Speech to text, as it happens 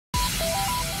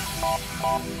Hello,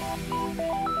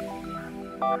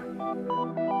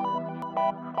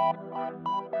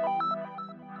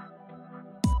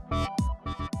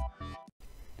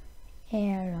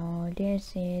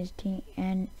 this is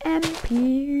TNMP.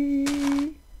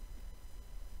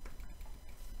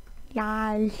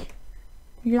 Lol.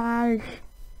 Lol.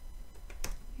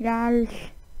 Lol.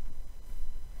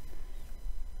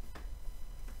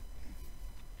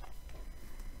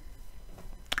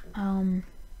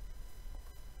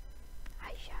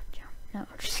 I shall jump. No,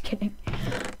 just kidding.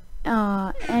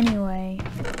 Anyway,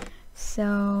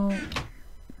 so,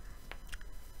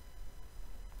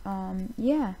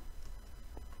 yeah.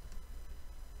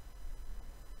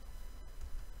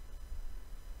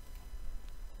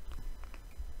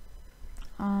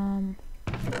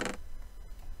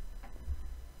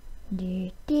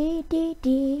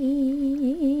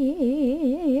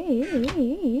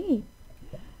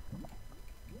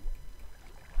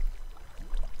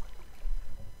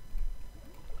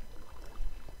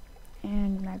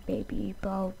 And my baby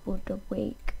boy would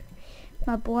awake.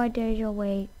 My boy is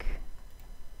awake.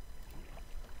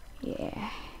 Yeah.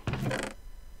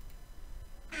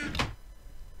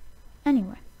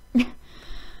 Anyway.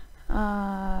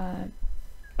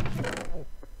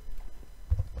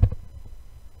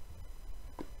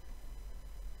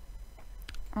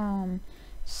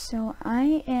 So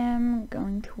I am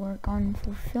going to work on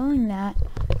fulfilling that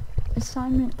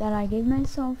assignment that I gave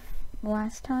myself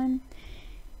last time.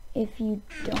 If you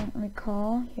don't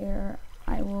recall, here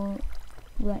I will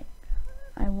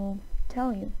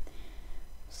tell you.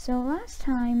 So last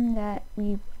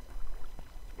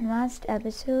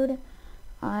episode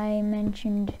I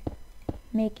mentioned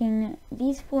making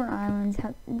these 4 islands.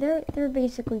 They're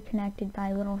basically connected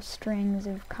by little strings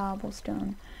of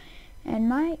cobblestone, and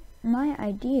my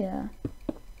idea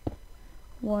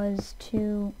was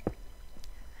to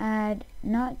add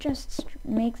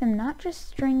make them not just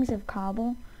strings of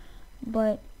cobble,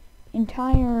 but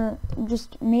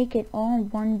just make it all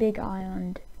one big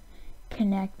island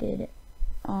connected.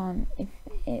 And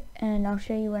I'll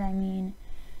show you what I mean.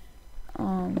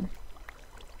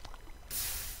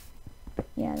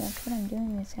 Yeah, that's what I'm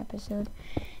doing this episode.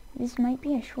 This might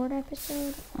be a short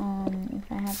episode,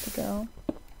 if I have to go,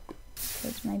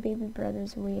 because my baby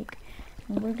brother's awake,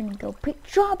 and we're gonna go pick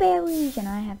strawberries, and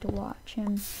I have to watch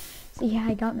him. So yeah,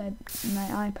 I got my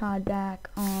iPod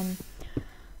back.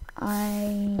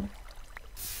 I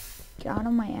got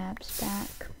all my apps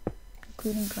back,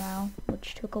 including Growl,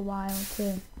 which took a while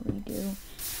to redo.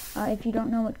 If you don't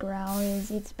know what Growl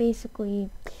is, it's basically,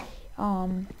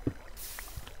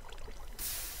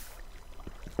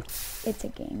 it's a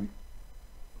game.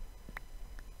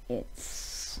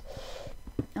 It's,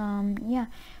 yeah,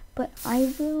 but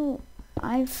I've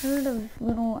heard of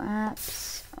little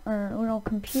apps, or little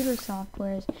computer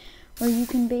softwares, where you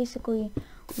can basically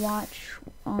watch,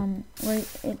 where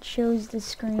it shows the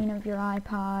screen of your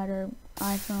iPod or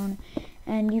iPhone,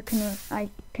 and I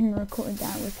can record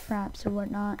that with fraps or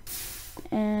whatnot.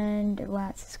 And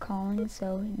Lats is calling,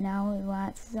 so now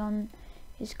Lats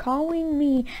is calling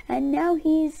me, and now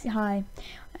he's hi.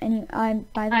 And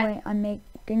by the way, I'm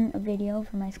making a video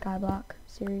for my Skyblock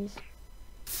series.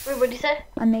 Wait, what did you say?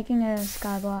 I'm making a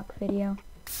Skyblock video.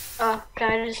 Can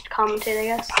I just commentate, I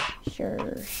guess?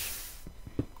 Sure.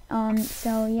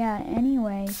 So yeah,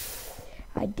 anyway,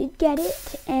 I did get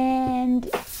it, and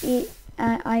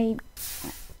I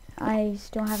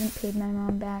still haven't paid my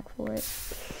mom back for it.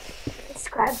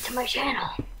 Subscribe to my channel.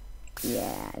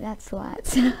 Yeah, that's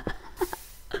Lats.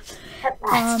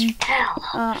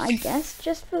 I guess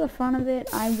just for the fun of it,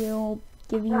 I will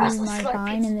give you my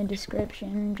Vine in the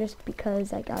description, just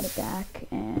because I got it back,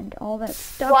 and all that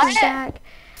stuff is back.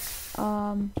 Wait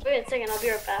a second, I'll be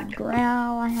right back.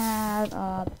 Growl I have,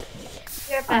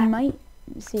 I might,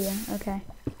 see ya, okay.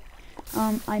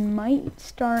 I might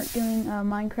start doing a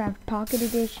Minecraft Pocket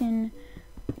Edition,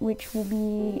 which will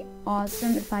be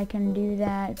awesome if I can do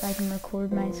that, if I can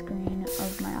record my screen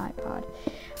of my iPod.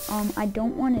 I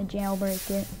don't want to jailbreak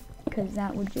it, because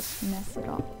that would just mess it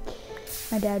up.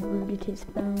 My dad rooted his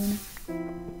phone.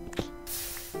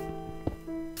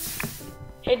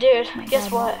 Hey dude,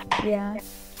 guess what? Yeah.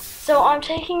 So I'm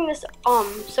taking this,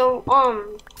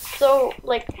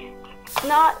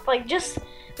 just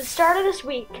the start of this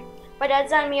week, my dad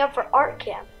signed me up for art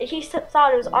camp. He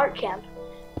thought it was art camp,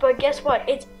 but guess what?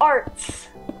 It's arts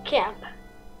camp.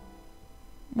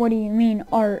 What do you mean,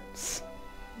 arts?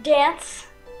 Dance,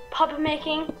 puppet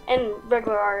making, and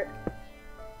regular art.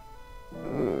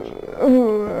 There's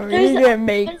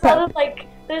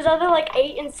other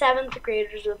 8th and 7th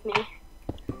graders with me.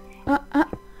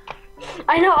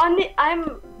 I know,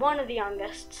 I'm one of the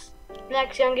youngest.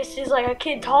 Next youngest is like a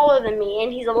kid taller than me,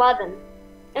 and he's 11.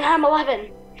 And I'm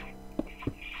 11.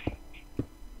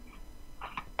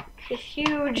 He's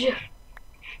huge.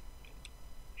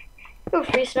 Ooh,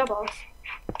 free snowballs.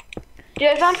 Dude,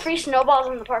 I found free snowballs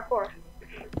in the parkour.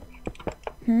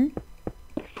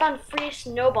 Found free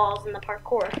snowballs in the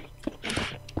parkour.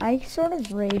 I sort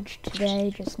of raged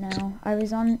today just now. I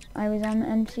was on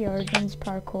MC Origins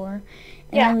parkour,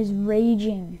 and I was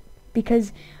raging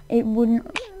because it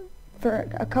wouldn't, for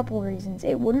a couple reasons.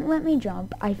 It wouldn't let me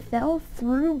jump. I fell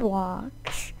through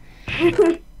blocks.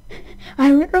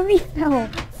 I literally fell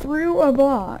through a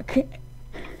block.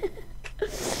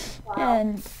 Wow.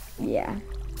 And yeah.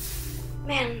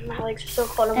 Man, my legs are so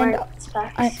cold. I'm wearing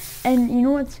specs. And you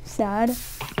know what's sad?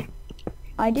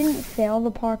 I didn't fail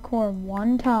the parkour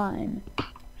one time,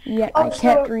 yet I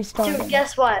kept restarting. Dude,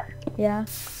 guess what? Yeah?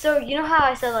 So, you know how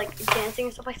I said, like, dancing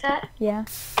and stuff like that? Yeah?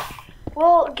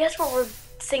 Well, guess what we're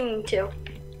singing to?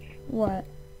 What?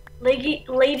 Lady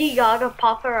Gaga,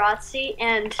 Paparazzi,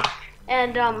 and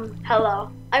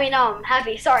Hello. I mean,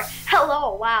 Happy. Sorry.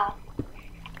 Hello, wow.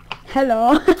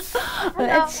 Hello.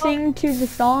 Let's sing to the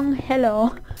song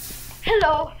Hello.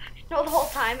 Hello. No, the whole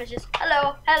time it's just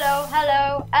hello, hello,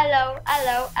 hello, hello,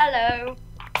 hello, hello.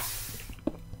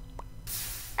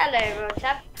 Hello, what's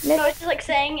up? No, it's just like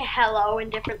saying hello in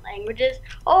different languages.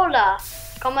 Hola,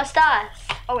 ¿cómo estás?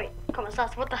 Oh wait, ¿cómo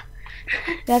estás? What the?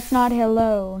 That's not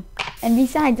hello. And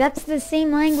besides, that's the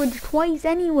same language twice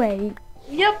anyway.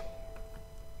 Yep.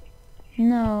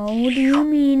 No, what do you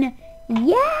mean?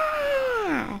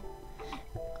 Yeah!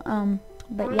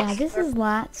 But yeah, this is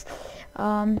Lats.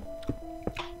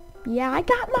 Yeah, I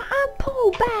got my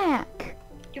iPod back.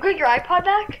 You got your iPod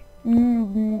back?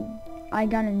 I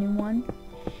got a new one.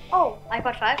 Oh,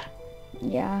 iPod 5?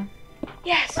 Yeah.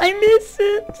 Yes. I miss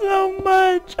it so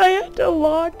much. I had to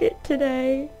lock it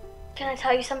today. Can I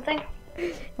tell you something?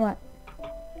 What?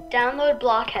 Download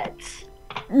Blockheads.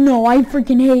 No, I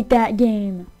freaking hate that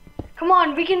game. Come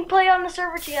on, we can play on the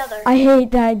server together. I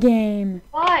hate that game.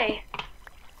 Why?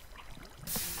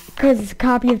 Because it's a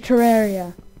copy of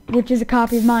Terraria, which is a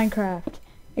copy of Minecraft,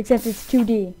 except it's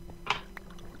 2D.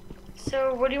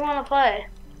 So, what do you want to play?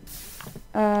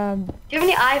 Do you have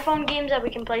any iPhone games that we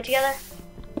can play together?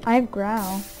 I have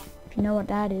Growl, if you know what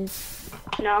that is.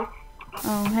 No.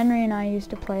 Oh, Henry and I used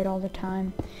to play it all the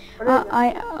time. What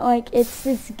is it? It's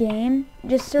this game.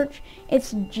 Just search.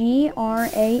 It's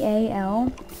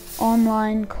GRAAL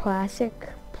Online Classic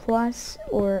Plus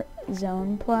or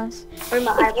Zone Plus.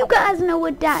 If you guys know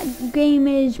what that game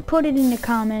is, put it in the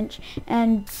comments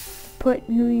and put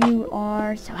who you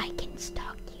are so I can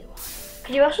stalk you.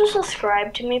 Could you also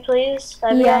subscribe to me, please?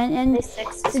 Yeah, and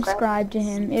subscribe to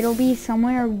him. It'll be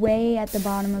somewhere way at the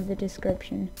bottom of the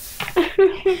description.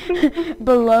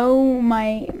 Below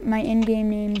my in-game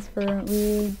names for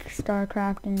League,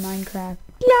 StarCraft, and Minecraft.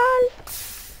 LOL!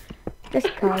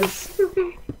 Just cause.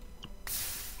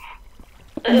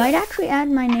 I might actually add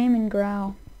my name in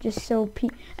Growl, just so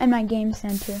and my game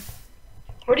center.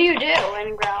 What do you do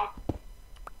in Growl?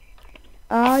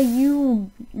 You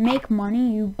make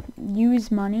money, you use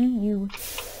money, you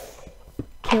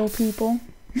kill people.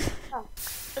 Oh,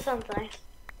 that sounds nice.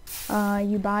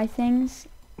 You buy things,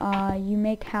 you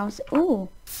make house. Ooh,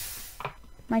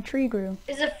 my tree grew.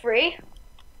 Is it free?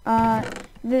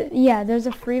 Yeah, there's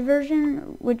a free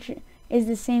version, which is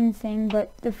the same thing,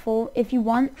 but the full, if you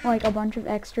want like a bunch of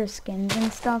extra skins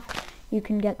and stuff, you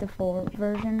can get the full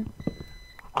version.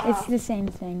 It's the same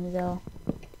thing though.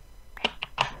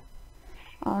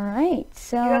 Alright,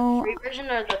 so... You have the free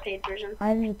version or the paid version? I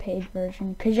have the paid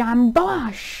version, cause I'm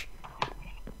Bosch!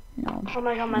 No. Oh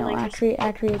my god, my legs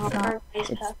actually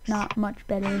it's not much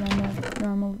better than the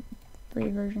normal free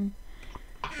version.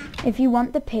 If you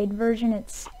want the paid version,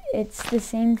 it's the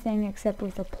same thing except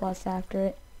with a plus after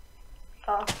it.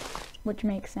 Oh. Which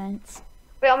makes sense.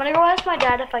 Wait, I'm gonna go ask my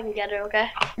dad if I can get it, okay?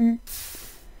 In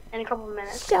a couple of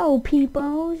minutes. So,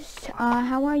 peoples,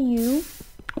 how are you?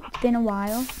 It's been a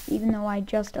while, even though I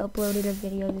just uploaded a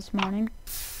video this morning.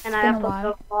 And I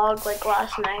uploaded a vlog like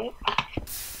last night.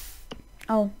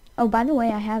 Oh, by the way,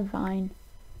 I have Vine.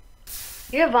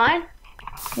 You have Vine?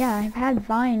 Yeah, I've had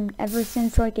Vine ever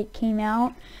since like it came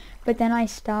out, but then I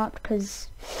stopped because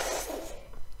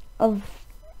of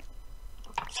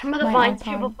some of the Vines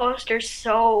people post are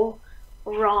so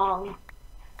wrong.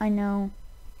 I know.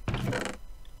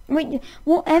 Wait,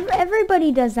 well,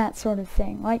 everybody does that sort of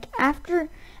thing. Like after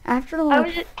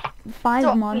like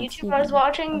 5 months. YouTube, I was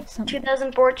watching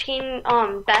 2014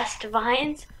 best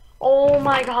Vines. Oh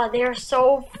my god, they are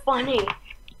so funny.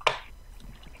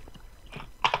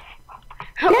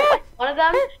 One of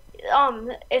them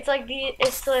it's like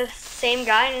it's the same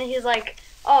guy, and he's like,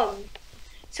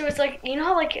 so it's like, you know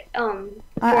how like,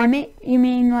 you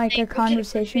mean like a kids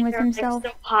conversation with are, himself?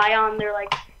 like, so high on their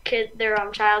like their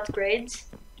child's grades.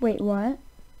 Wait, what?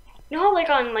 You know how like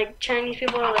on like Chinese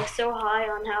people are like so high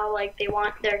on how like they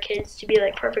want their kids to be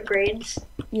like perfect grades.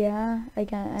 Yeah, I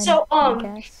guess. So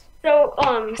guess.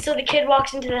 so the kid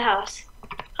walks into the house.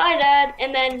 Hi, Dad,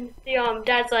 and then the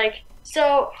dad's like,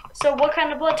 so what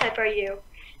kind of blood type are you?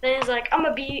 Then he's like, I'm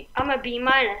a B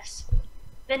minus.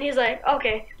 Then he's like,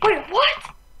 okay, wait, what?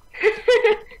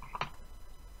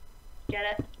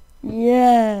 Get it?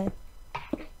 Yeah.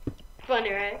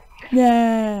 Funny, right?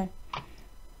 Yeah.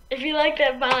 If you like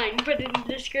that vine, put it in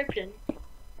the description.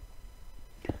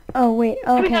 Oh wait,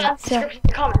 okay. Not So description,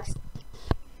 comments.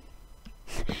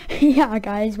 yeah,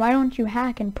 guys, why don't you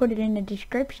hack and put it in the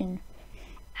description?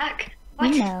 Hack?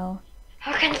 What? No.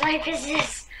 What kind of life is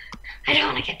this? I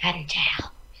don't want to get put in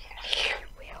jail.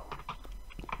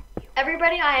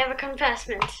 Everybody, I have a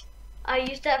confessment. I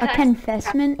used to have A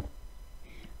confessment?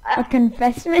 A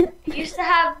confessment? I used to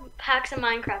have hacks in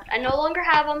Minecraft. I no longer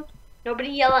have them. Nobody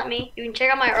yell at me. You can check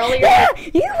out my earlier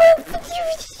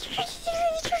videos.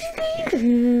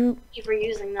 For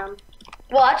using them.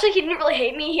 Well, actually, he didn't really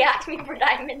hate me. He asked me for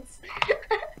diamonds.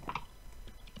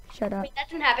 Shut up. Wait, that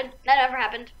didn't happen. That never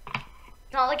happened.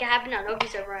 It's not like it happened on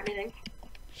Obi's server or anything.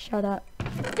 Shut up.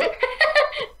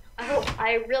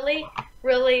 I really,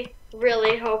 really,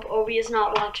 really hope Obi is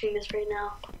not watching this right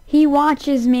now. He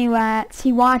watches me, Lats.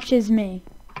 He watches me.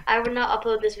 I would not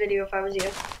upload this video if I was you.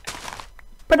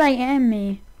 But I am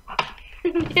me.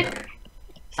 I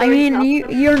Sorry, mean,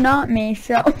 you're not me,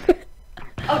 so.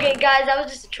 Okay, guys, that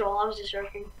was just a troll. I was just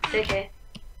joking. JK.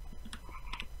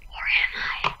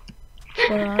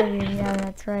 Where are you? Yeah,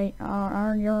 that's right.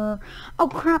 Oh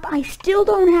crap! I still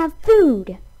don't have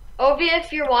food. Obi,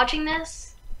 if you're watching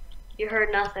this, you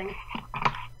heard nothing.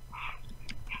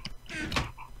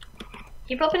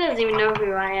 He probably doesn't even know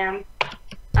who I am.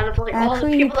 Out of like all the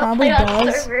Actually, he people that probably play on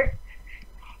the does. server.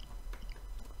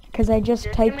 Because I just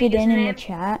Did I typed say it my in the username?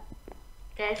 chat.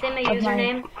 Did I say my Of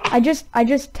username? I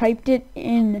just typed it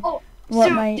in Oh, what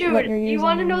so, my dude, what your username you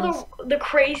want to know was. the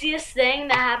craziest thing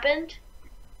that happened?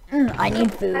 I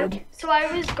need food. So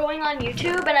I was going on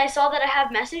YouTube and I saw that I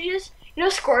have messages. You know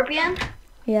Scorpion?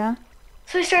 Yeah.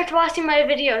 So he starts watching my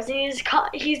videos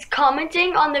and he's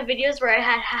commenting on the videos where I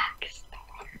had hacks.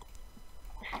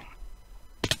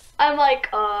 I'm like,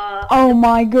 Oh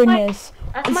my goodness!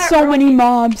 that's my So early- many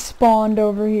mobs spawned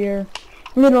over here.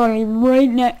 Literally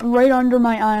right under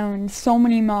my island. So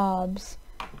many mobs.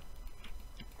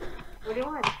 What do you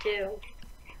want to do?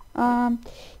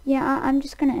 Yeah, I'm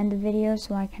just gonna end the video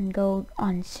so I can go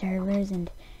on servers and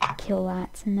kill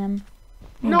Lats in them.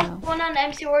 You No, know. one on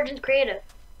MC Origins Creative.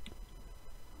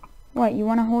 What, you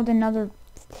wanna hold another?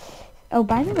 Oh,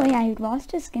 by the way, I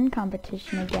lost a skin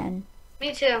competition again.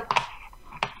 Me too.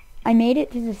 I made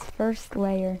it to this first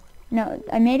layer. No,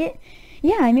 I made it.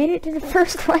 Yeah, I made it to the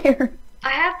first layer. I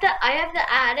have to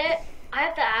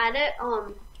add it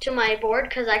to my board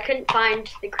because I couldn't find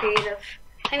the creative.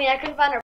 I mean, I couldn't find our